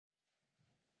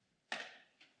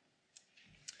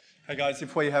Hey guys,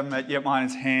 if we haven't met yet, my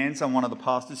name's Hans. I'm one of the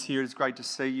pastors here. It's great to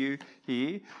see you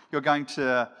here. You're going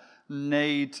to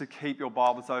need to keep your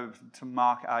Bibles over to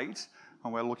Mark 8,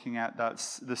 and we're looking at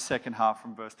the second half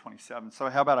from verse 27. So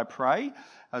how about I pray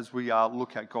as we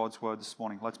look at God's word this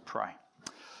morning? Let's pray.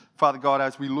 Father God,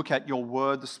 as we look at your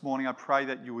word this morning, I pray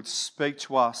that you would speak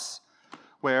to us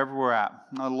wherever we're at.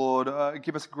 Oh, Lord,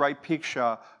 give us a great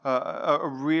picture, a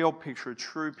real picture, a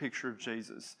true picture of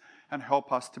Jesus, and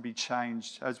help us to be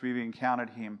changed as we've encountered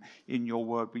him in your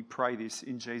word. We pray this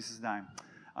in Jesus' name.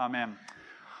 Amen.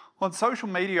 On social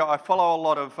media, I follow a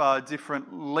lot of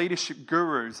different leadership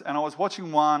gurus, and I was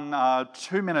watching one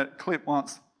 2-minute clip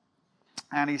once,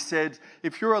 and he said,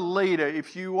 if you're a leader,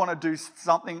 if you want to do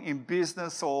something in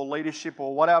business or leadership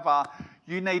or whatever,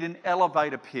 you need an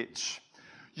elevator pitch.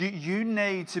 You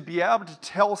need to be able to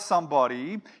tell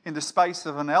somebody in the space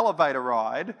of an elevator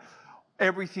ride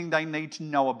everything they need to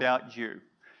know about you.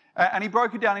 And he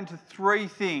broke it down into 3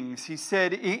 things. He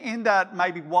said in that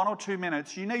maybe 1 or 2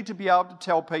 minutes, you need to be able to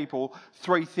tell people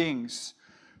 3 things.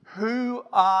 Who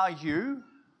are you?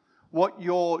 What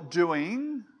you're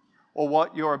doing or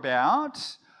what you're about?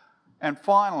 And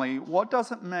finally, what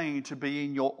does it mean to be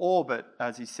in your orbit,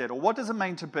 as he said? Or what does it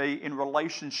mean to be in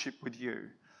relationship with you?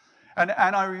 And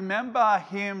I remember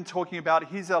him talking about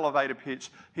his elevator pitch.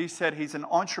 He said he's an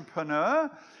entrepreneur.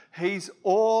 He's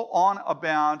all on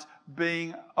about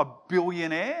being a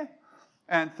billionaire.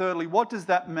 And thirdly, what does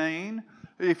that mean?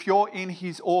 If you're in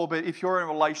his orbit, if you're in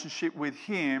a relationship with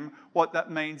him, what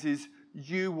that means is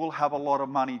you will have a lot of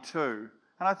money too.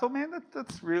 And I thought, man,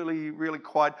 that's really, really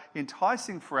quite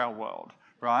enticing for our world,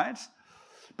 right?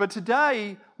 But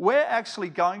today, we're actually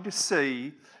going to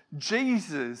see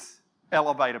Jesus'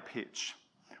 elevator pitch.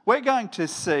 We're going to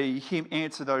see him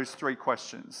answer those 3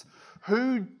 questions.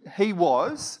 Who he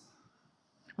was,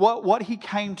 what he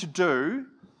came to do,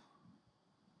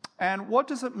 and what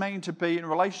does it mean to be in a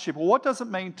relationship, or what does it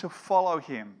mean to follow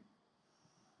him?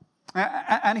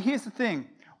 And here's the thing: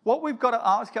 what we've got to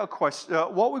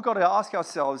ask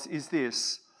ourselves is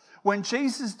this: when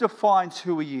Jesus defines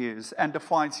who he is, and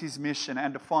defines his mission,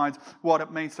 and defines what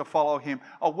it means to follow him,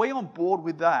 are we on board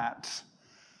with that?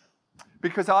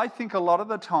 Because I think a lot of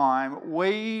the time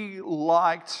we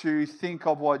like to think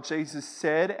of what Jesus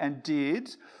said and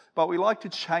did, but we like to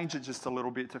change it just a little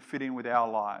bit to fit in with our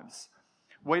lives.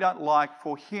 We don't like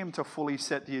for him to fully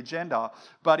set the agenda.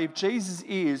 But if Jesus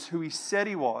is who he said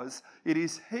he was, it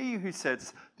is he who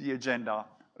sets the agenda,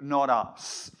 not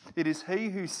us. It is he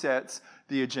who sets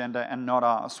the agenda and not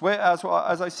us.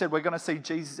 As I said, we're going to see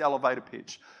Jesus' elevator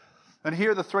pitch. And here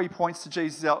are the 3 points to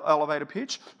Jesus' elevator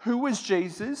pitch. Who was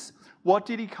Jesus? What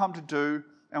did he come to do?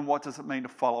 And what does it mean to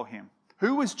follow him?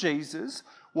 Who was Jesus?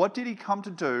 What did he come to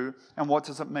do? And what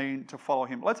does it mean to follow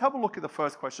him? Let's have a look at the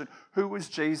first question. Who was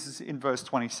Jesus in verse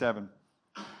 27?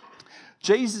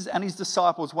 Jesus and his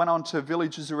disciples went on to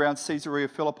villages around Caesarea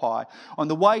Philippi. On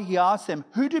the way, he asked them,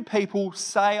 "Who do people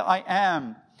say I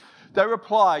am?" They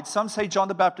replied, "Some say John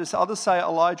the Baptist, others say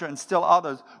Elijah, and still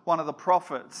others, one of the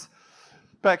prophets."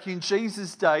 Back in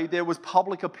Jesus' day, there was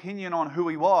public opinion on who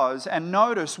he was. And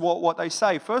notice what they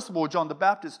say. First of all, John the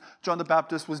Baptist. John the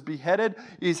Baptist was beheaded.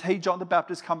 Is he, John the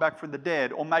Baptist, come back from the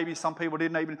dead? Or maybe some people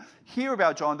didn't even hear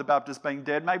about John the Baptist being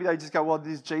dead. Maybe they just go, well,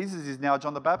 this Jesus is now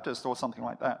John the Baptist, or something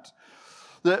like that.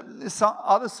 Some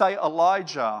others say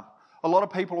Elijah. A lot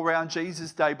of people around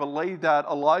Jesus' day believed that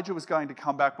Elijah was going to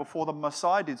come back before the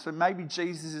Messiah did. So maybe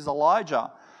Jesus is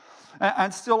Elijah.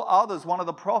 And still others, one of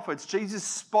the prophets. Jesus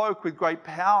spoke with great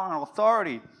power and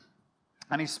authority.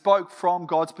 And he spoke from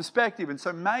God's perspective. And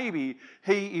so maybe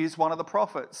he is one of the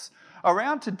prophets.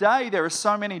 Around today, there are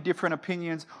so many different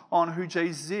opinions on who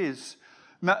Jesus is.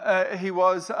 He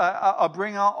was a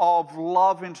bringer of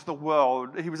love into the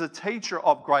world. He was a teacher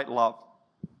of great love.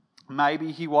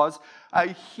 Maybe he was a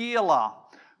healer.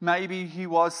 Maybe he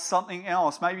was something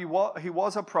else. Maybe he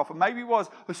was a prophet. Maybe he was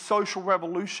a social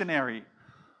revolutionary.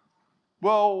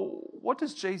 Well, who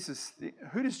does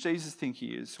Jesus think he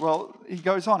is? Well, he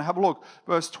goes on, have a look,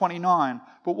 verse 29.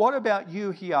 But what about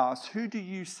you, he asks, who do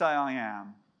you say I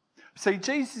am? See,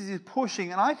 Jesus is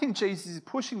pushing, and I think Jesus is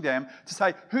pushing them to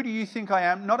say, who do you think I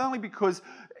am? Not only because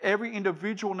every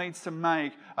individual needs to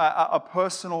make a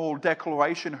personal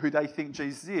declaration who they think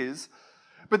Jesus is,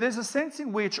 but there's a sense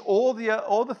in which all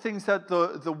the things that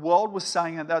the world was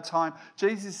saying at that time,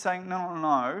 Jesus is saying,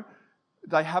 no,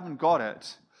 they haven't got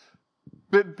it.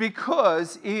 But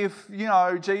because if,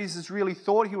 Jesus really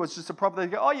thought he was just a prophet,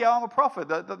 they'd go, oh yeah, I'm a prophet.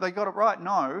 They got it right.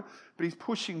 No, but he's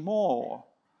pushing more.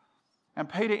 And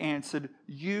Peter answered,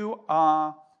 you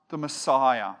are the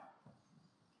Messiah.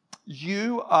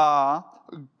 You are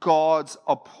God's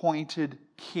appointed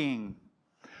king.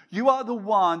 You are the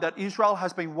one that Israel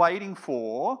has been waiting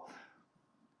for.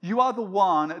 You are the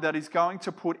one that is going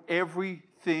to put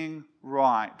everything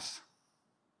right.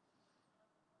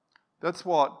 That's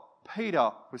what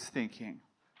Peter was thinking.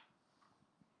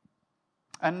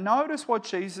 And notice what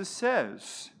Jesus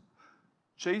says.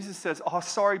 Jesus says, "Oh,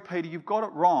 sorry, Peter, you've got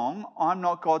it wrong. I'm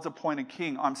not God's appointed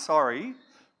king. I'm sorry."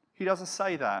 He doesn't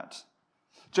say that.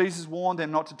 Jesus warned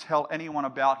them not to tell anyone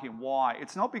about him. Why?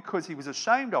 It's not because he was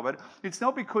ashamed of it. It's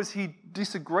not because he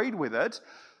disagreed with it.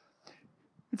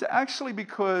 It's actually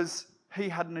because he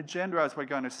had an agenda, as we're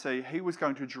going to see. He was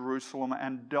going to Jerusalem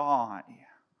and die.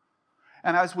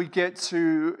 And as we get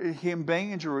to him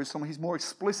being in Jerusalem, he's more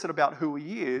explicit about who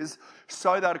he is,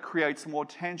 so that it creates more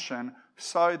tension,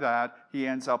 so that he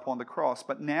ends up on the cross.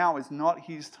 But now is not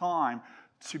his time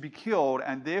to be killed,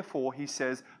 and therefore he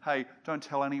says, hey, don't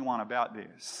tell anyone about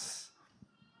this.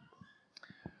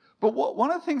 But one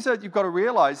of the things that you've got to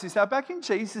realise is that back in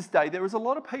Jesus' day, there was a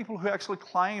lot of people who actually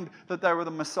claimed that they were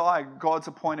the Messiah, God's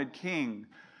appointed king.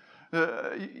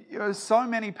 So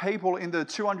many people in the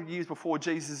 200 years before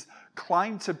Jesus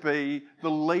claimed to be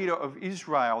the leader of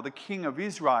Israel, the king of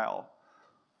Israel.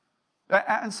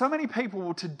 And so many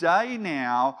people today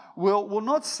now will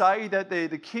not say that they're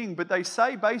the king, but they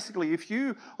say basically, if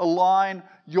you align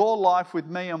your life with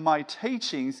me and my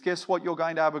teachings, guess what? You're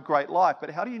going to have a great life. But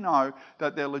how do you know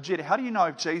that they're legit? How do you know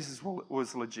if Jesus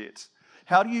was legit?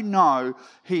 How do you know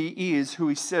he is who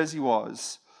he says he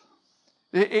was?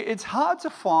 It's hard to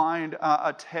find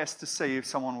a test to see if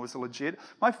someone was legit.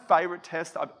 My favourite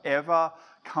test I've ever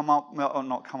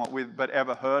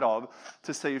ever heard of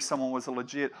to see if someone was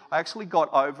legit. I actually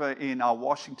got over in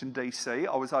Washington, D.C.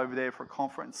 I was over there for a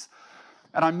conference.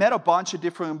 And I met a bunch of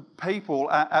different people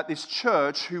at this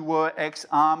church who were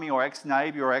ex-Army or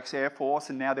ex-Navy or ex-Air Force,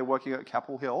 and now they're working at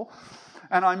Capitol Hill.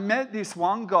 And I met this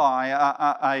one guy,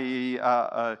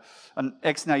 an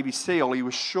ex-Navy SEAL. He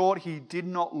was short. He did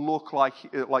not look like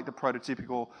the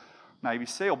prototypical Navy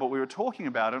SEAL, but we were talking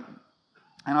about it.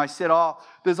 And I said,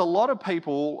 there's a lot of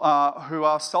people who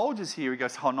are soldiers here. He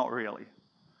goes, not really.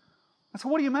 I said,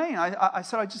 what do you mean? I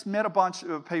said, I just met a bunch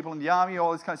of people in the army,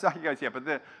 all this kind of stuff. He goes, yeah, but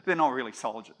they're not really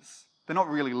soldiers. They're not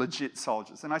really legit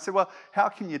soldiers. And I said, well, how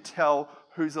can you tell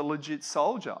who's a legit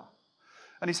soldier?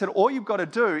 And he said, all you've got to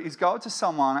do is go up to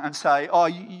someone and say,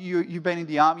 you've been in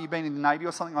the army, you've been in the Navy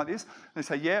or something like this. And they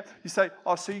say, yeah. You say,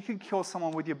 so you can kill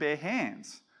someone with your bare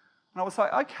hands. And I was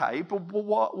like, okay, but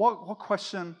what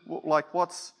question, what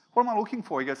am I looking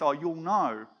for? He goes, you'll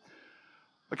know.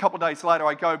 A couple of days later,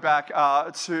 I go back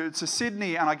to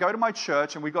Sydney and I go to my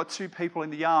church, and we've got two people in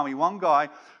the army. One guy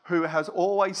who has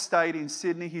always stayed in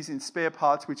Sydney. He's in spare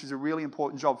parts, which is a really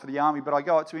important job for the army. But I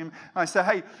go up to him and I say,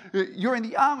 hey, you're in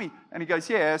the army. And he goes,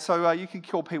 yeah, so you can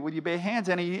kill people with your bare hands.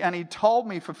 And he told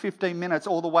me for 15 minutes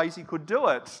all the ways he could do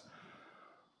it.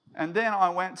 And then I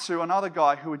went to another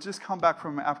guy who had just come back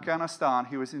from Afghanistan.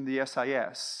 He was in the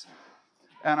SAS.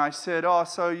 And I said,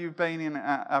 so you've been in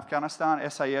Afghanistan,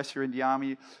 SAS, you're in the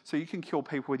army, so you can kill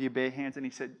people with your bare hands. And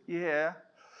he said, yeah,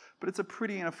 but it's a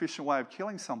pretty inefficient way of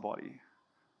killing somebody.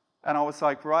 And I was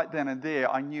like, right then and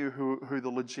there, I knew who the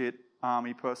legit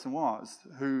army person was,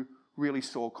 who really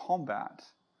saw combat.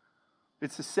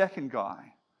 It's the second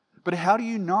guy. But how do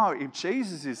you know if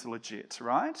Jesus is legit,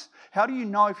 right? How do you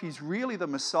know if he's really the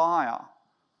Messiah?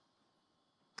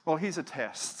 Well, here's a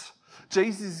test.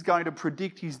 Jesus is going to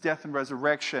predict his death and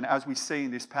resurrection, as we see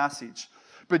in this passage.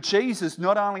 But Jesus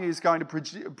not only is going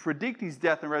to predict his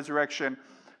death and resurrection,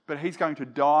 but he's going to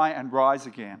die and rise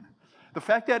again. The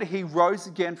fact that he rose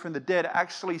again from the dead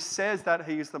actually says that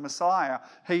he is the Messiah.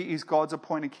 He is God's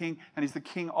appointed king, and he's the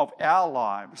king of our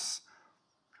lives.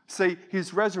 See,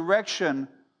 his resurrection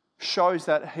shows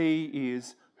that he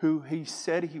is who he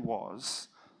said he was.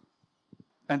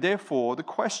 And therefore, the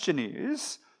question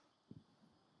is,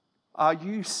 are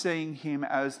you seeing him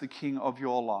as the king of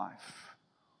your life?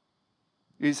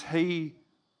 Is he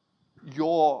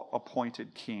your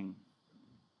appointed king?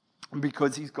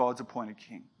 Because he's God's appointed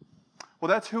king. Well,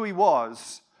 that's who he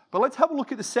was. But let's have a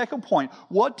look at the second point.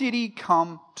 What did he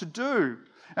come to do?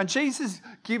 And Jesus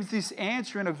gives this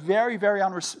answer in a very, very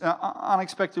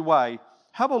unexpected way.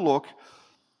 Have a look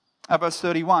at verse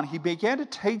 31. He began to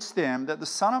teach them that the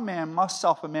Son of Man must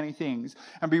suffer many things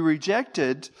and be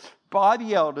rejected by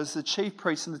the elders, the chief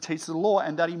priests, and the teachers of the law,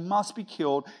 and that he must be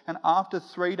killed and after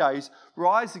 3 days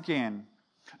rise again.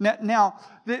 Now,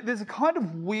 there's a kind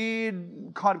of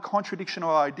weird kind of contradiction of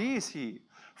ideas here.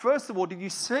 First of all, did you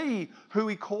see who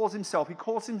he calls himself? He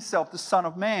calls himself the Son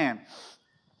of Man.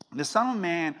 The Son of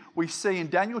Man we see in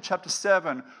Daniel chapter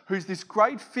 7, who's this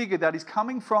great figure that is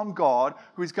coming from God,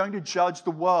 who is going to judge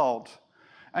the world.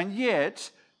 And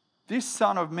yet, this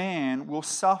Son of Man will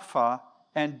suffer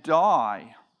and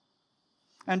die.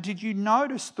 And did you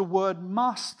notice the word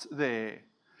must there?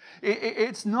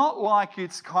 It's not like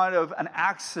it's kind of an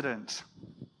accident.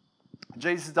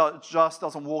 Jesus just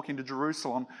doesn't walk into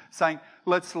Jerusalem saying,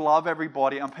 let's love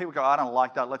everybody, and people go, I don't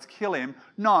like that, let's kill him.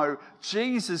 No,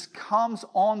 Jesus comes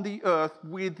on the earth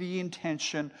with the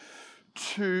intention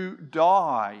to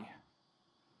die.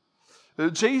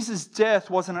 Jesus'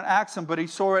 death wasn't an accident, but he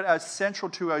saw it as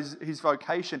central to his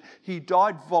vocation. He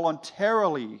died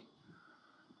voluntarily.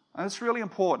 And it's really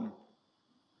important.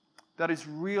 That is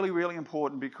really, really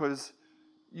important, because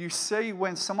you see,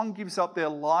 when someone gives up their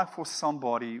life for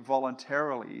somebody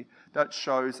voluntarily, that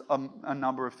shows a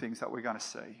number of things that we're going to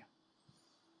see.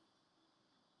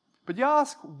 But you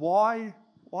ask, why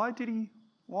the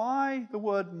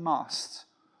word must?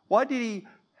 Why did he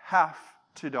have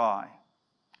to die?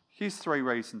 Here's 3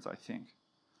 reasons, I think.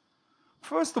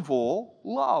 First of all,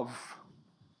 love.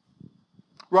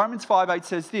 Romans 5:8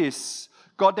 says this: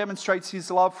 God demonstrates his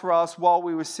love for us while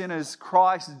we were sinners.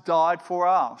 Christ died for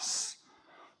us.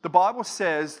 The Bible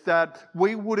says that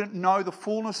we wouldn't know the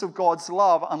fullness of God's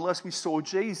love unless we saw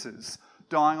Jesus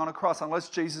dying on a cross, unless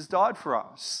Jesus died for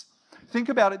us. Think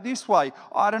about it this way.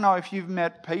 I don't know if you've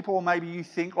met people, or maybe you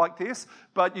think like this,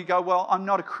 but you go, well, I'm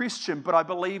not a Christian, but I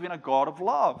believe in a God of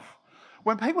love.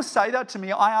 When people say that to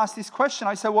me, I ask this question.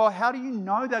 I say, well, how do you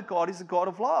know that God is a God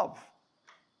of love?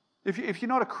 If you're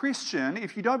not a Christian,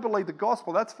 if you don't believe the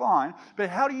gospel, that's fine.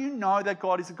 But how do you know that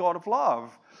God is a God of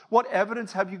love? What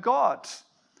evidence have you got?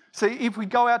 See, if we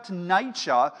go out to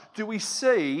nature, do we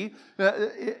see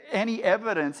any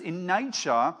evidence in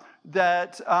nature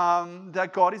that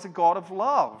God is a God of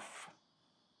love?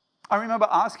 I remember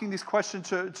asking this question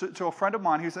to a friend of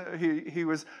mine. He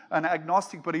was an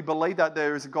agnostic, but he believed that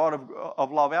there is a God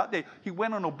of love out there. He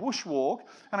went on a bushwalk,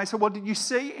 and I said, well, did you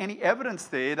see any evidence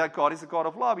there that God is a God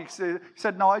of love? He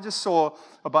said, no, I just saw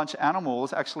a bunch of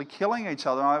animals actually killing each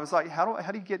other. And I was like,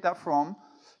 how do you get that from?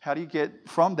 How do you get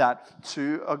from that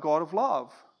to a God of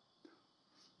love?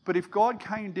 But if God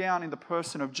came down in the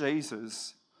person of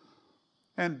Jesus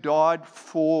and died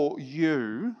for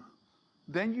you,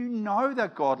 then you know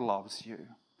that God loves you.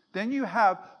 Then you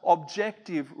have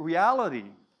objective reality.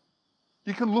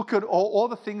 You can look at all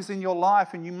the things in your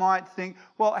life and you might think,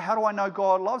 well, how do I know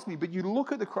God loves me? But you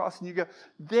look at the cross and you go,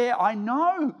 there, I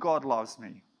know God loves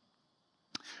me.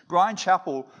 Brian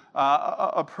Chappell,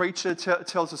 a preacher,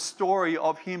 tells a story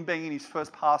of him being in his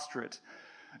first pastorate.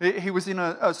 He was in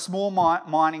a small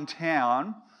mining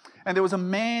town, and there was a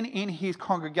man in his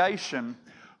congregation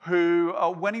who,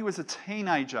 when he was a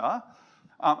teenager,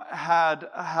 had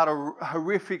a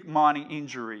horrific mining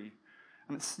injury,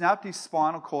 and it snapped his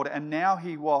spinal cord, and now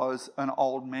he was an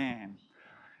old man.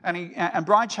 And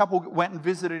Brian Chappell went and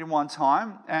visited him one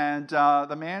time, and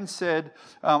the man said,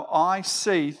 I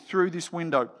see through this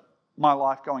window my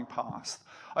life going past.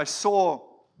 I saw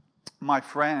my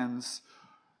friends,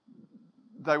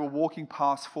 they were walking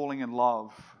past falling in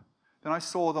love. Then I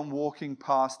saw them walking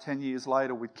past 10 years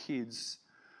later with kids.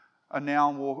 And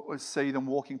now I see them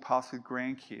walking past with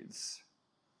grandkids.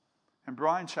 And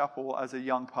Brian Chappell, as a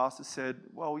young pastor, said,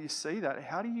 well, you see that.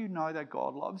 How do you know that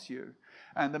God loves you?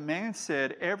 And the man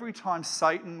said, every time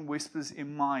Satan whispers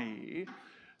in my ear,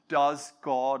 does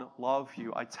God love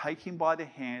you? I take him by the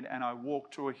hand and I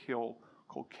walk to a hill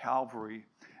called Calvary.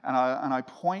 And I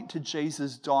point to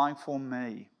Jesus dying for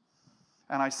me.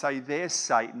 And I say, there's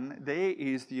Satan. There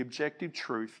is the objective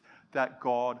truth that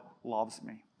God loves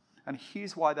me. And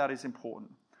here's why that is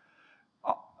important.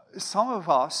 Some of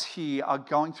us here are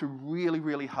going through really,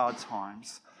 really hard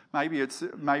times. Maybe it's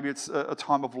a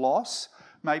time of loss.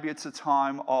 Maybe it's a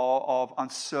time of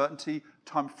uncertainty,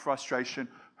 time of frustration,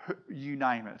 you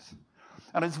name it.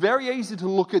 And it's very easy to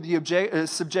look at the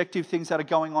subjective things that are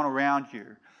going on around you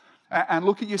and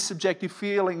look at your subjective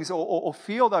feelings or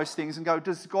feel those things and go,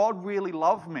 does God really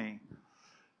love me?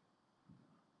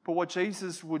 But what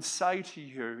Jesus would say to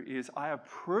you is, I have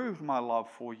proved my love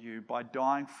for you by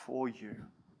dying for you.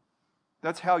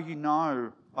 That's how you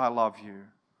know I love you.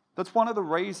 That's one of the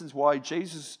reasons why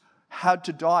Jesus had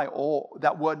to die, or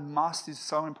that word must is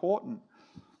so important.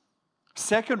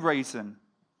 Second reason,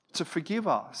 to forgive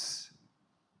us.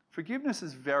 Forgiveness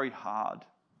is very hard.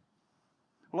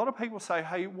 A lot of people say,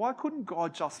 hey, why couldn't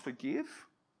God just forgive?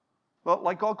 Well,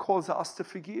 like God calls us to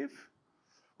forgive.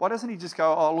 Why doesn't he just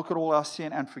go, oh, look at all our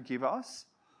sin and forgive us?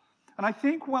 And I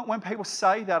think when people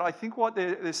say that, I think what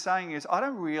they're saying is, I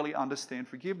don't really understand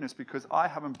forgiveness because I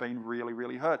haven't been really,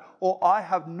 really hurt. Or I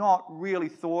have not really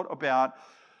thought about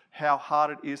how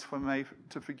hard it is for me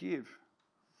to forgive.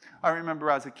 I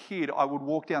remember as a kid, I would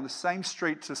walk down the same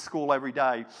street to school every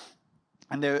day.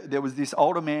 And there was this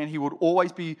older man. He would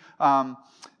always be,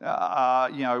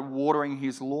 watering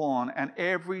his lawn. And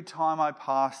every time I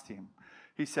passed him,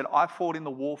 he said, "I fought in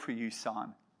the war for you,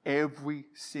 son." Every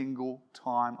single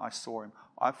time I saw him,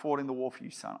 "I fought in the war for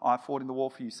you, son. I fought in the war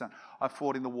for you, son. I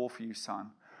fought in the war for you,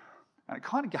 son." And it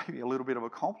kind of gave me a little bit of a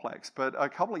complex. But a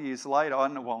couple of years later, a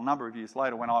number of years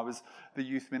later, when I was the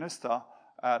youth minister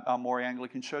at Moree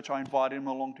Anglican Church, I invited him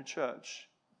along to church.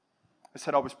 I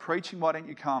said, "I was preaching, why don't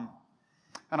you come?"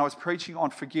 And I was preaching on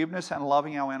forgiveness and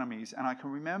loving our enemies. And I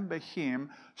can remember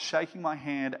him shaking my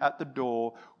hand at the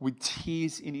door with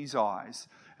tears in his eyes.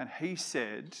 And he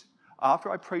said,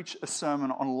 after I preached a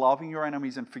sermon on loving your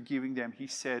enemies and forgiving them, he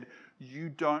said, "You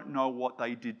don't know what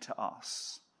they did to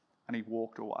us." And he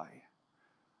walked away.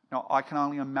 Now, I can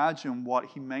only imagine what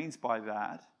he means by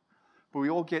that. But we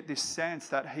all get this sense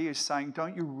that he is saying,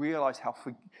 don't you realize how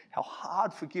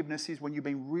hard forgiveness is when you've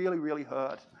been really, really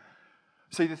hurt?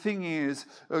 See, the thing is,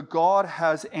 God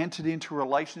has entered into a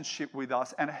relationship with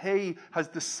us, and he has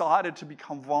decided to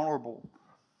become vulnerable.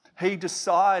 He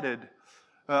decided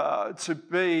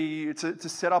to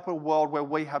set up a world where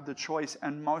we have the choice,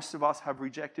 and most of us have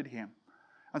rejected him.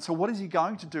 And so what is he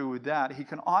going to do with that? He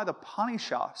can either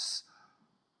punish us,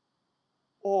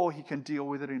 or he can deal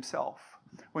with it himself.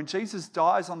 When Jesus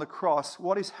dies on the cross,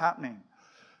 what is happening?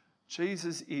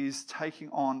 Jesus is taking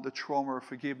on the trauma of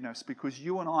forgiveness, because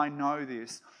you and I know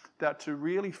this, that to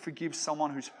really forgive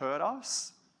someone who's hurt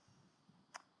us,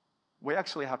 we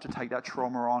actually have to take that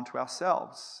trauma on to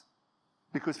ourselves.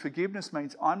 Because forgiveness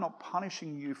means I'm not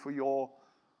punishing you for your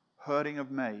hurting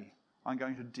of me. I'm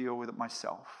going to deal with it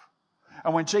myself.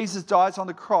 And when Jesus dies on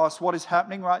the cross, what is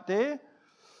happening right there?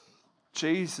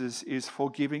 Jesus is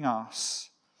forgiving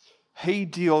us. He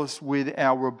deals with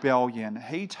our rebellion.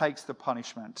 He takes the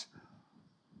punishment.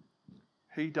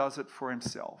 He does it for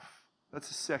himself. That's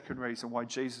the second reason why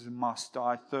Jesus must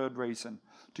die. Third reason.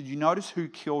 Did you notice who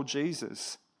killed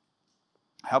Jesus?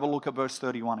 Have a look at verse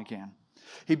 31 again.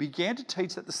 He began to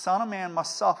teach that the Son of Man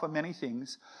must suffer many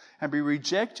things and be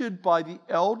rejected by the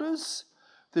elders,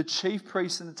 the chief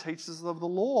priests, and the teachers of the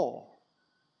law.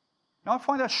 Now, I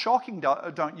find that shocking,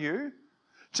 don't you?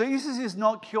 Jesus is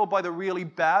not killed by the really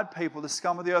bad people, the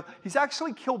scum of the earth. He's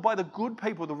actually killed by the good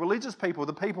people, the religious people,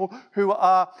 the people who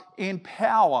are in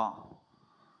power.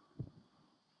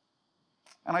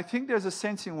 And I think there's a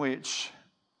sense in which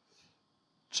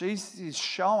Jesus is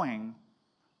showing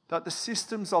that the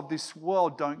systems of this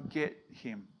world don't get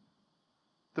him.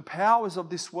 The powers of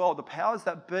this world, the powers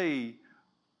that be,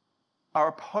 are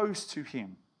opposed to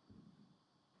him.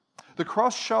 The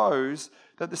cross shows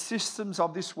that the systems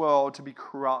of this world to be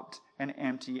corrupt and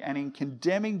empty, and in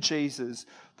condemning Jesus,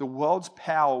 the world's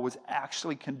power was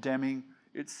actually condemning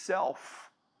itself.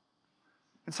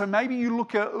 And so maybe you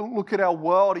look at our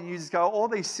world and you just go, all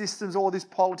these systems, all this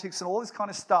politics and all this kind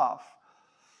of stuff.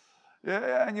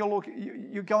 And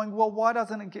you're going, well, why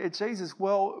doesn't it get Jesus?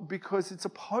 Well, because it's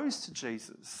opposed to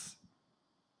Jesus.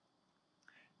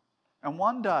 And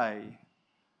one day,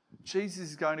 Jesus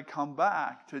is going to come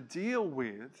back to deal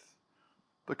with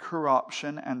the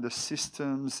corruption and the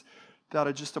systems that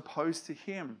are just opposed to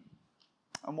him.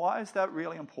 And why is that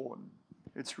really important?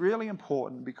 It's really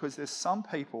important because there's some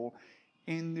people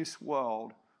in this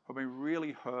world who have been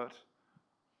really hurt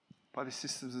by the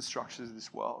systems and structures of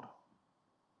this world.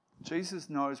 Jesus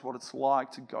knows what it's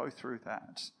like to go through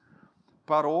that.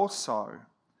 But also,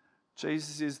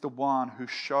 Jesus is the one who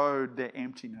showed their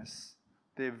emptiness,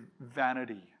 their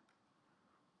vanity.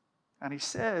 And he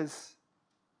says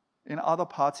in other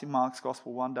parts in Mark's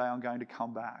gospel, one day I'm going to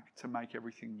come back to make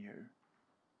everything new.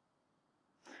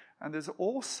 And there's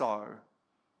also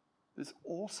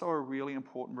a really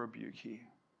important rebuke here.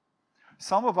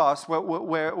 Some of us,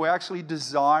 we're actually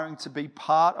desiring to be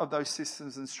part of those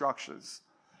systems and structures.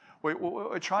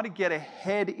 We're trying to get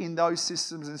ahead in those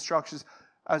systems and structures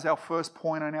as our first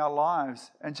point in our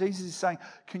lives. And Jesus is saying,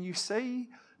 can you see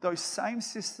those same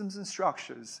systems and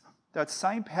structures, that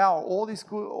same power, all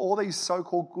these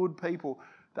so-called good people,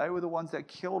 they were the ones that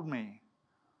killed me.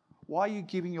 Why are you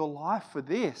giving your life for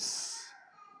this?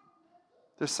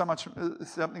 There's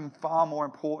something far more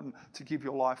important to give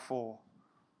your life for.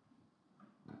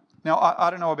 Now, I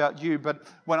don't know about you, but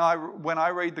when I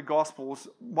read the Gospels,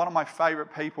 one of my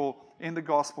favourite people in the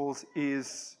Gospels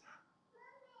is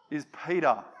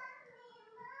Peter.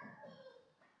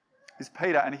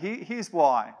 And here's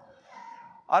why.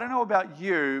 I don't know about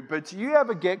you, but do you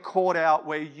ever get caught out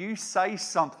where you say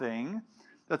something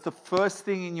that's the first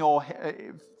thing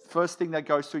that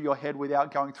goes through your head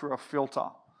without going through a filter?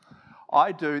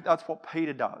 I do. That's what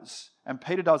Peter does. And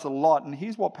Peter does a lot. And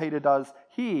here's what Peter does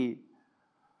here.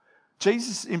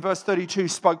 Jesus, in verse 32,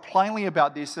 spoke plainly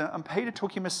about this, and Peter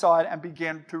took him aside and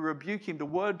began to rebuke him. The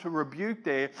word to rebuke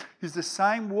there is the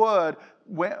same word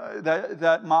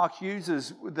that Mark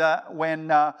uses that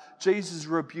when Jesus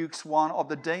rebukes one of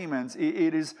the demons.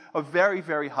 It is a very,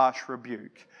 very harsh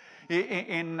rebuke.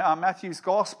 In Matthew's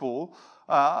Gospel,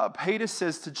 Peter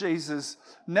says to Jesus,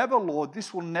 "Never, Lord,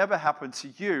 this will never happen to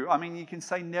you." I mean, you can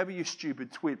say never, you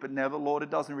stupid twit, but never, Lord,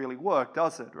 it doesn't really work,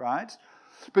 does it, right?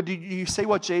 But do you see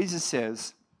what Jesus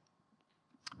says?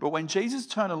 But when Jesus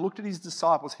turned and looked at his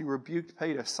disciples, he rebuked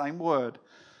Peter, same word.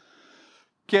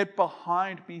 "Get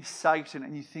behind me, Satan."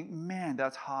 And you think, man,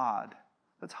 that's hard.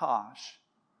 That's harsh.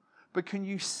 But can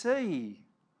you see,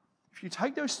 if you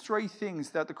take those three things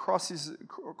that the cross is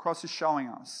showing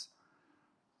us,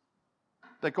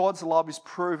 that God's love is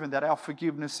proven, that our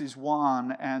forgiveness is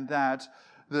won, and that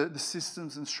the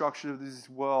systems and structures of this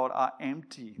world are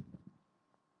empty.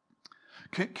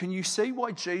 Can you see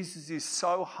why Jesus is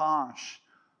so harsh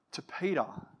to Peter?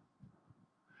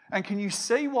 And can you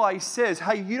see why he says,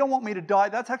 hey, you don't want me to die?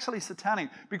 That's actually satanic.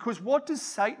 Because what does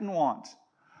Satan want?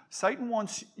 Satan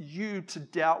wants you to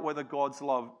doubt whether God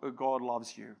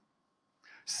loves you.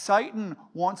 Satan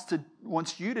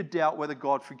wants you to doubt whether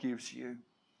God forgives you.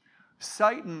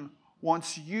 Satan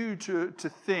wants you to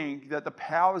think that the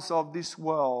powers of this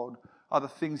world are the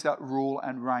things that rule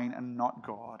and reign and not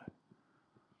God.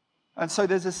 And so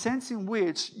there's a sense in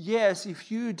which, yes,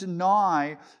 if you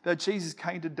deny that Jesus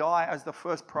came to die as the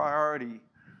first priority,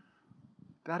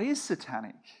 that is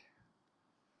satanic.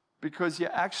 Because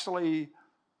you're actually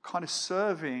kind of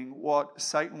serving what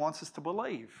Satan wants us to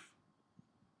believe.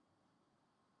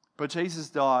 But Jesus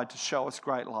died to show us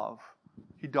great love.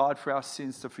 He died for our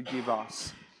sins to forgive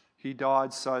us. He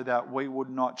died so that we would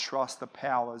not trust the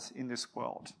powers in this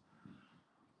world.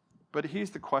 But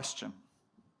here's the question.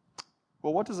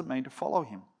 Well, what does it mean to follow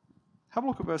him? Have a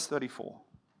look at verse 34.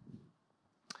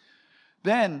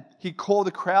 Then he called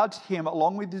the crowd to him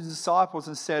along with his disciples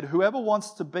and said, "Whoever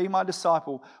wants to be my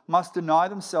disciple must deny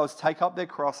themselves, take up their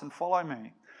cross and follow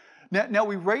me." Now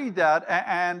we read that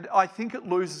and I think it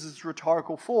loses its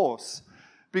rhetorical force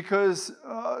because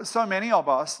so many of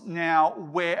us now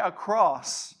wear a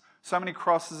cross. So many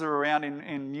crosses are around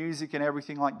in music and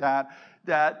everything like that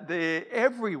they're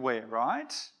everywhere,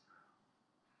 right?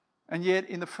 And yet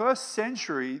in the first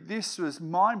century, this was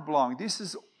mind-blowing. This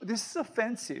is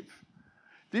offensive.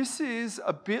 This is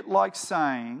a bit like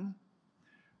saying,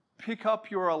 pick up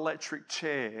your electric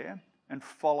chair and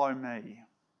follow me.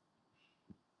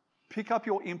 Pick up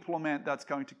your implement that's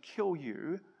going to kill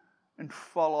you and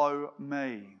follow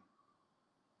me.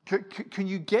 Can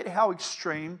you get how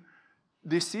extreme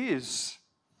this is?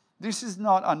 This is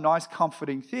not a nice,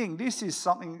 comforting thing. This is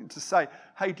something to say,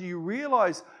 hey, do you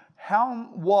realize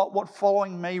what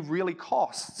following me really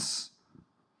costs?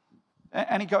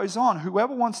 And he goes on,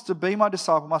 "Whoever wants to be my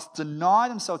disciple must deny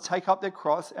themselves, take up their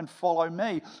cross and follow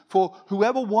me. For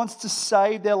whoever wants to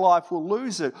save their life will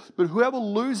lose it. But whoever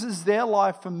loses their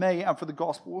life for me and for the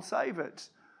gospel will save it."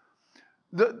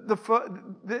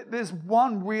 There's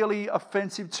one really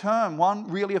offensive term, one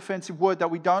really offensive word that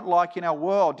we don't like in our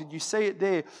world. Did you see it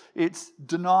there? It's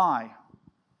deny.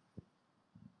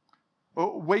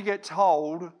 We get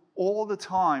told all the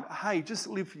time, hey, just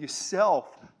live for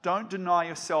yourself. Don't deny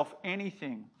yourself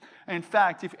anything. In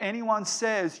fact, if anyone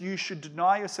says you should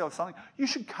deny yourself something, you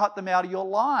should cut them out of your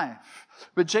life.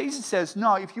 But Jesus says,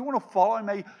 no, if you want to follow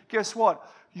me, guess what?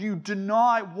 You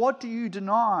deny, what do you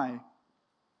deny?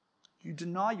 You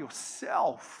deny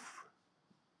yourself.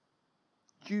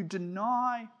 You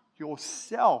deny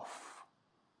yourself.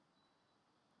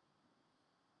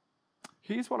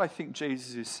 Here's what I think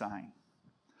Jesus is saying.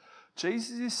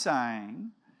 Jesus is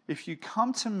saying, if you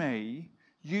come to me,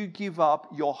 you give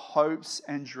up your hopes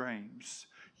and dreams.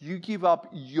 You give up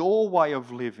your way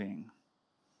of living.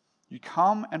 You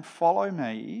come and follow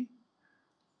me,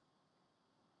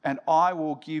 and I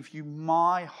will give you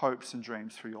my hopes and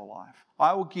dreams for your life.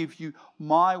 I will give you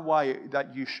my way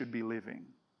that you should be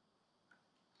living.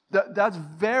 That's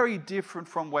very different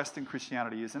from Western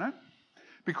Christianity, isn't it?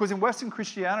 Because in Western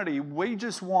Christianity, we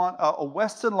just want a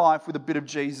Western life with a bit of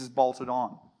Jesus bolted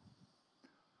on.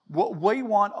 What we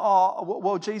want,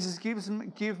 well, Jesus,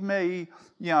 give me,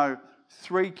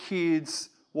 3 kids,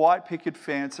 white picket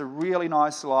fence, a really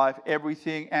nice life,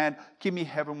 everything, and give me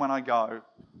heaven when I go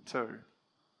too.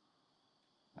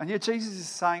 And yet Jesus is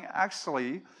saying,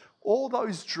 actually, all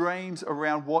those dreams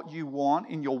around what you want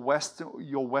in your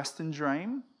Western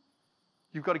dream,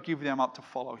 you've got to give them up to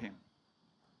follow him.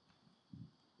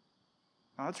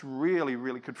 Now, that's really,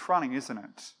 really confronting, isn't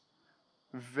it?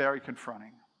 Very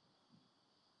confronting.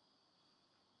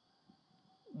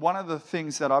 one of the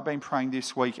things that I've been praying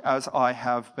this week as I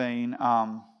have been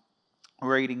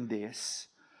reading this,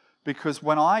 because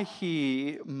when I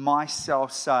hear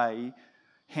myself say,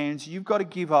 Hans, you've got to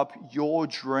give up your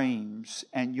dreams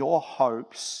and your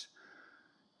hopes,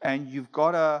 and you've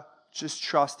got to just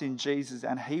trust in Jesus,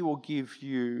 and He will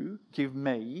give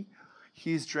me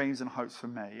His dreams and hopes for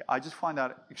me. I just find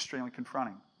that extremely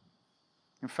confronting.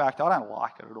 In fact, I don't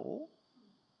like it at all.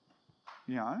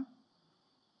 You know?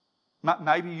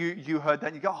 Maybe you heard that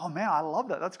and you go, oh man, I love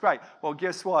that. That's great. Well,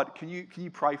 guess what? Can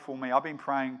you pray for me? I've been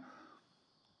praying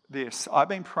this. I've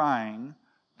been praying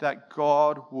that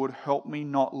God would help me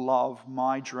not love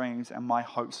my dreams and my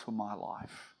hopes for my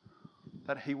life.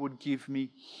 That He would give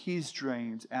me His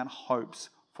dreams and hopes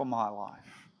for my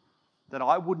life. That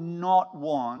I would not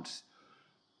want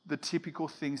the typical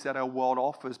things that our world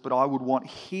offers, but I would want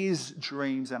His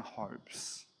dreams and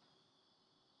hopes.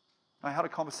 I had a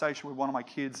conversation with one of my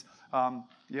kids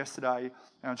yesterday,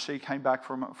 and she came back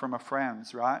from a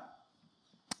friend's, right?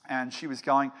 And she was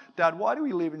going, Dad, why do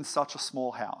we live in such a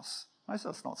small house? I said,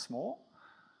 it's not small.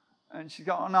 And she's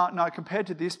going, oh, no, compared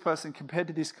to this person, compared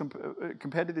to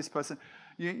this person,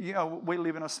 you know, we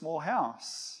live in a small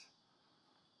house.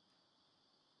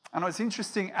 And it was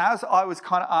interesting, as I was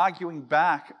kind of arguing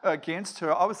back against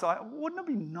her, I was like, wouldn't it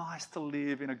be nice to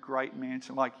live in a great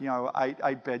mansion, like, you know,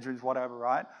 eight bedrooms, whatever,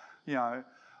 right? You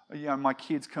know, my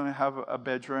kids can have a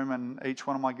bedroom and each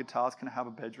one of my guitars can have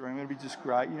a bedroom. It'd be just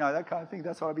great. You know, that kind of thing.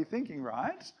 That's what I'd be thinking,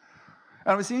 right?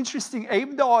 And it was interesting,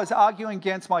 even though I was arguing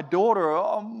against my daughter,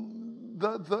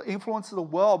 the influence of the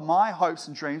world, my hopes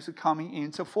and dreams were coming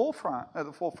at the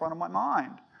forefront of my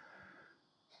mind.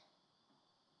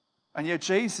 And yet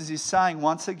Jesus is saying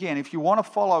once again, if you want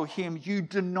to follow Him, you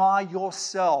deny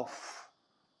yourself.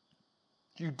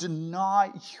 You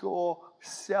deny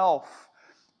yourself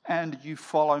and you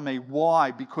follow me. Why?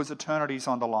 Because eternity is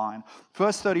on the line.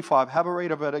 Verse 35, have a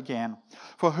read of it again.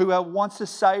 For whoever wants to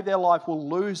save their life will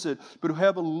lose it, but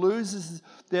whoever loses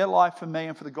their life for me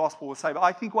and for the gospel will save it.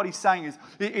 I think what he's saying is,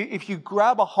 if you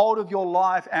grab a hold of your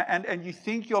life and you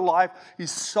think your life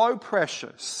is so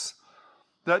precious,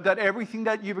 that everything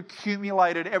that you've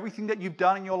accumulated, everything that you've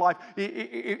done in your life,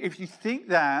 if you think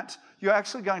that, you're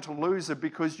actually going to lose it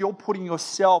because you're putting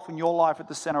yourself and your life at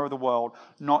the center of the world,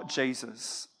 not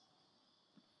Jesus.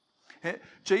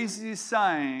 Jesus is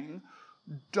saying,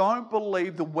 don't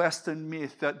believe the Western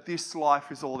myth that this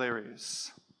life is all there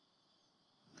is.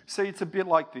 See, it's a bit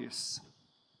like this.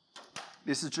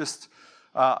 This is just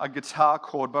a guitar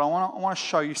chord, but I want to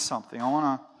show you something.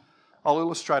 I'll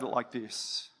illustrate it like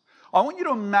this. I want you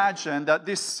to imagine that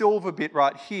this silver bit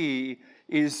right here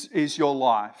is your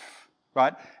life,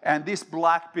 right? And this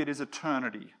black bit is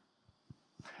eternity.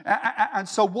 And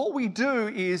so what we do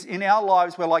is in our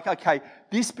lives, we're like, okay,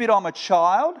 this bit I'm a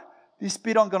child, this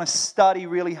bit I'm going to study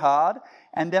really hard,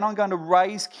 and then I'm going to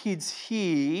raise kids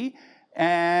here,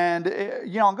 and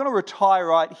I'm going to retire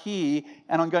right here,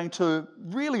 and I'm going to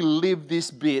really live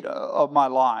this bit of my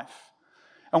life.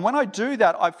 And when I do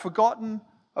that, I've forgotten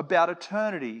about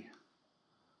eternity.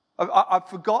 I've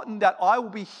forgotten that I will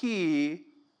be here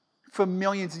for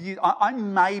millions of years. I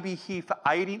may be here for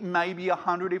 80, maybe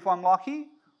 100 if I'm lucky.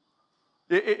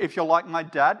 If you're like my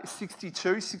dad,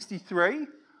 62, 63.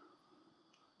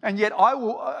 And yet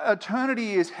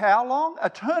eternity is how long?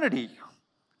 Eternity.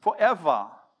 Forever.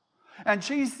 And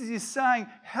Jesus is saying,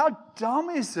 how dumb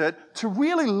is it to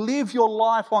really live your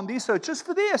life on this earth just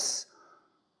for this?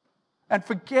 And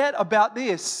forget about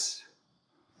this.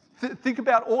 Think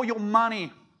about all your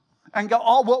money. And go,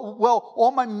 oh, well,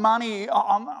 all my money,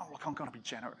 I'm going to be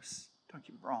generous. Don't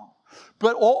get me wrong.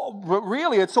 But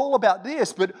really, it's all about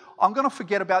this. But I'm going to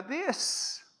forget about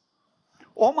this.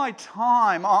 All my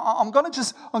time, I'm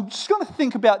just going to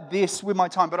think about this with my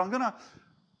time. But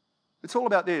it's all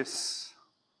about this.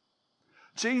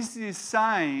 Jesus is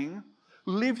saying,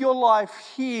 live your life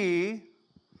here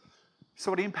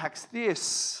so it impacts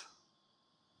this.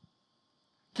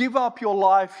 Give up your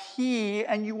life here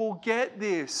and you will get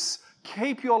this.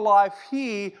 Keep your life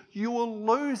here, you will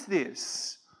lose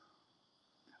this.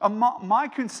 My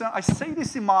concern, I see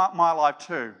this in my life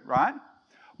too, right?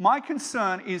 My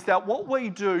concern is that what we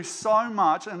do so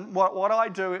much, and what I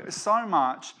do so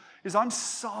much, is I'm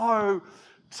so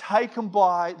taken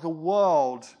by the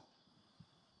world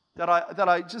that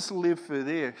I just live for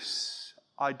this.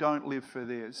 I don't live for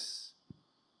this.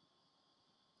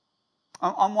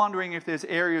 I'm wondering if there's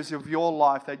areas of your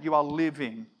life that you are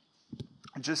living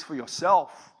just for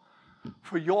yourself,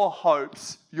 for your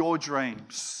hopes, your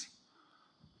dreams.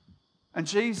 And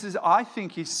Jesus, I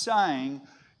think, is saying,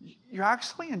 you're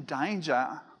actually in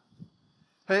danger.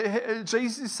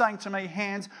 Jesus is saying to me,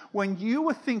 Hans, when you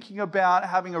were thinking about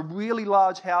having a really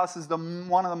large house as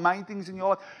one of the main things in your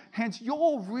life, Hans,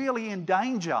 you're really in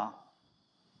danger.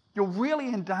 You're really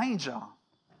in danger.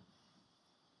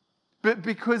 But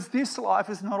because this life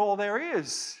is not all there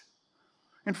is.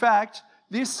 In fact,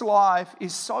 this life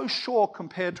is so short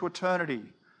compared to eternity.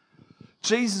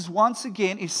 Jesus once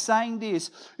again is saying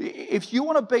this: if you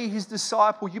want to be his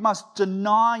disciple, you must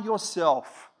deny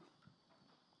yourself.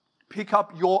 Pick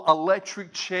up your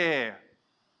electric chair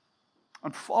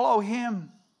and follow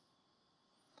him.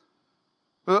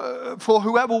 For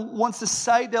whoever wants to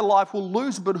save their life will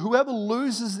lose it, but whoever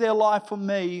loses their life for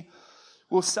me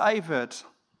will save it.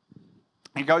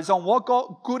 He goes on,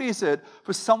 what good is it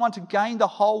for someone to gain the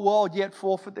whole world yet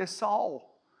forfeit their soul?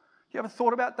 You ever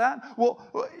thought about that? Well,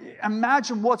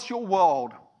 imagine what's your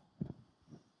world.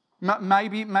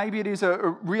 Maybe it is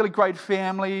a really great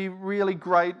family, really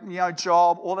great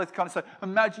job, all that kind of stuff.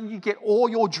 Imagine you get all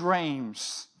your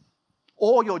dreams.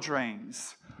 All your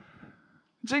dreams.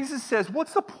 Jesus says,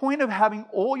 what's the point of having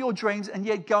all your dreams and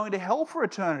yet going to hell for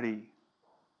eternity?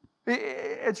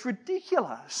 It's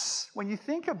ridiculous when you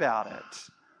think about it.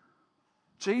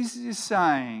 Jesus is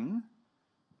saying,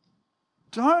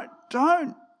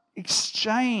 don't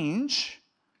exchange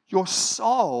your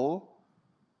soul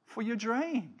for your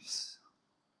dreams,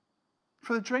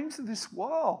 for the dreams of this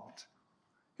world.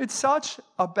 It's such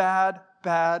a bad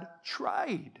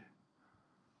trade.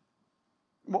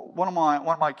 One of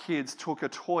my kids took a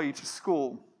toy to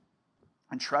school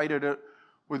and traded it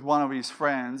with one of his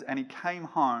friends, and he came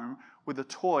home with a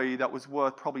toy that was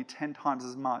worth probably 10 times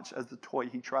as much as the toy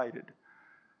he traded.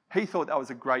 He thought that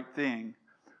was a great thing.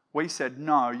 We said,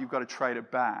 no, you've got to trade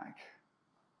it back.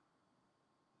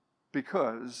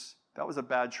 Because that was a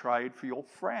bad trade for your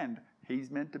friend.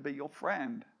 He's meant to be your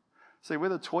friend. See,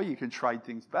 with a toy, you can trade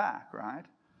things back, right?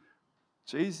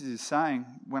 Jesus is saying,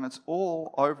 when it's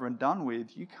all over and done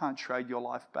with, you can't trade your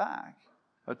life back.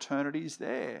 Eternity's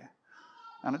there.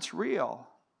 And it's real.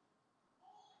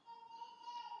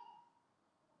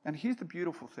 And here's the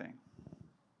beautiful thing.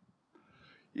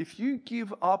 If you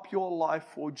give up your life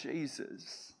for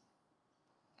Jesus,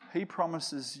 he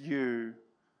promises you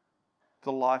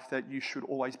the life that you should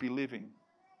always be living.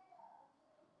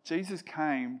 Jesus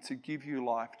came to give you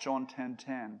life, John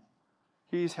 10:10.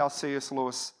 Here's how C.S.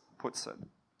 Lewis puts it.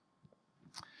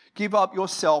 Give up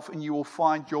yourself and you will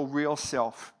find your real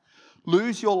self.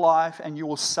 Lose your life and you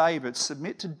will save it.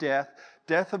 Submit to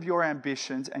death of your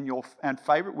ambitions and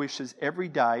favourite wishes every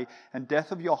day, and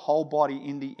death of your whole body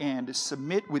in the end.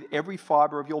 Submit with every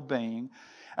fibre of your being,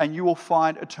 and you will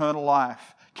find eternal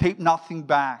life. Keep nothing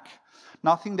back.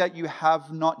 Nothing that you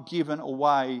have not given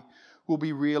away will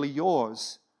be really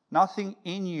yours. Nothing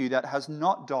in you that has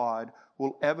not died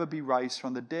will ever be raised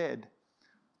from the dead.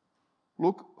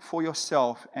 Look for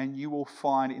yourself, and you will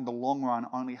find in the long run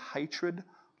only hatred,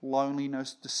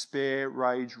 loneliness, despair,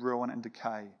 rage, ruin, and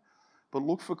decay. But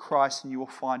look for Christ, and you will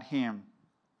find him,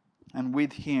 and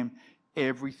with him,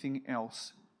 everything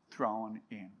else thrown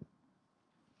in.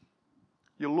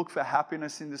 You look for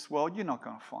happiness in this world, you're not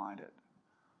going to find it.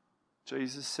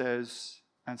 Jesus says,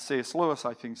 and C.S. Lewis,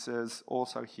 I think, says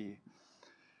also here,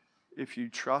 if you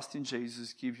trust in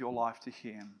Jesus, give your life to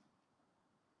him,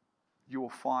 you will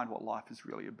find what life is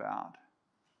really about.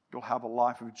 You'll have a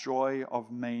life of joy,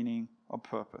 of meaning, of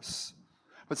purpose.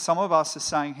 But some of us are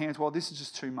saying, Hans, well, this is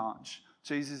just too much.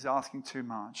 Jesus is asking too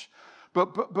much.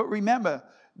 But remember,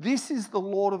 this is the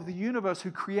Lord of the universe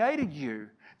who created you.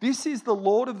 This is the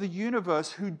Lord of the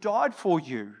universe who died for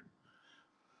you.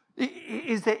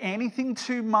 Is there anything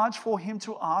too much for him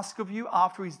to ask of you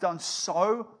after he's done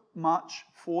so much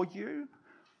for you?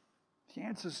 The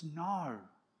answer is no.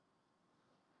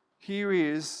 Here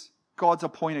is God's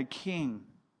appointed king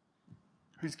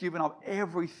who's given up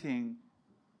everything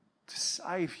to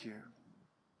save you.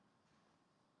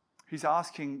 He's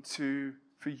asking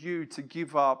for you to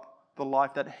give up the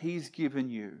life that he's given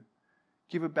you.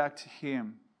 Give it back to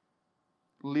him.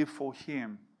 Live for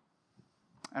him.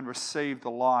 And receive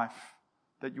the life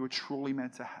that you were truly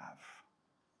meant to have.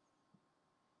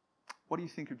 What do you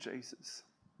think of Jesus?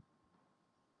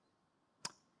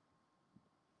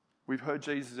 We've heard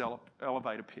Jesus'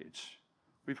 elevator pitch.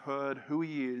 We've heard who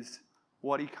he is,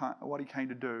 what he came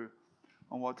to do,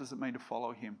 and what does it mean to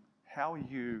follow him. How are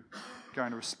you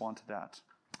going to respond to that?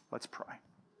 Let's pray.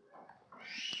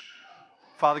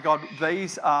 Father God,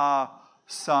 these are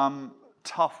some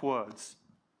tough words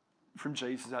from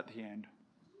Jesus at the end.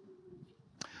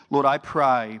 Lord, I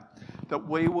pray that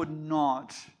we would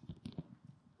not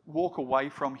walk away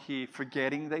from here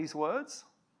forgetting these words,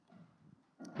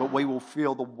 but we will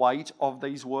feel the weight of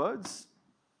these words.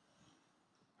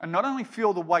 And not only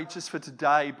feel the weight just for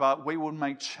today, but we will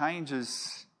make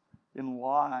changes in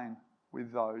line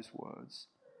with those words.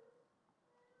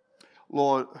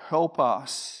 Lord, help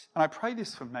us, and I pray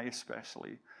this for me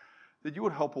especially, that you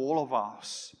would help all of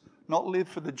us not live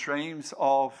for the dreams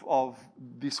of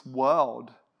this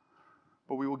world,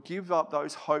 but we will give up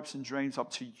those hopes and dreams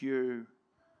up to you,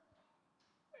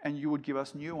 and you would give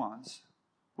us new ones,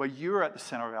 where you're at the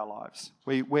center of our lives.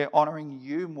 We're honouring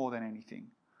you more than anything.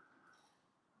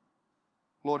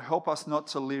 Lord, help us not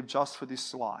to live just for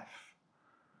this life,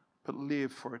 but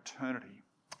live for eternity.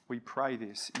 We pray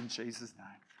this in Jesus' name.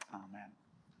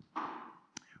 Amen.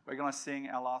 We're going to sing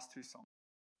our last two songs.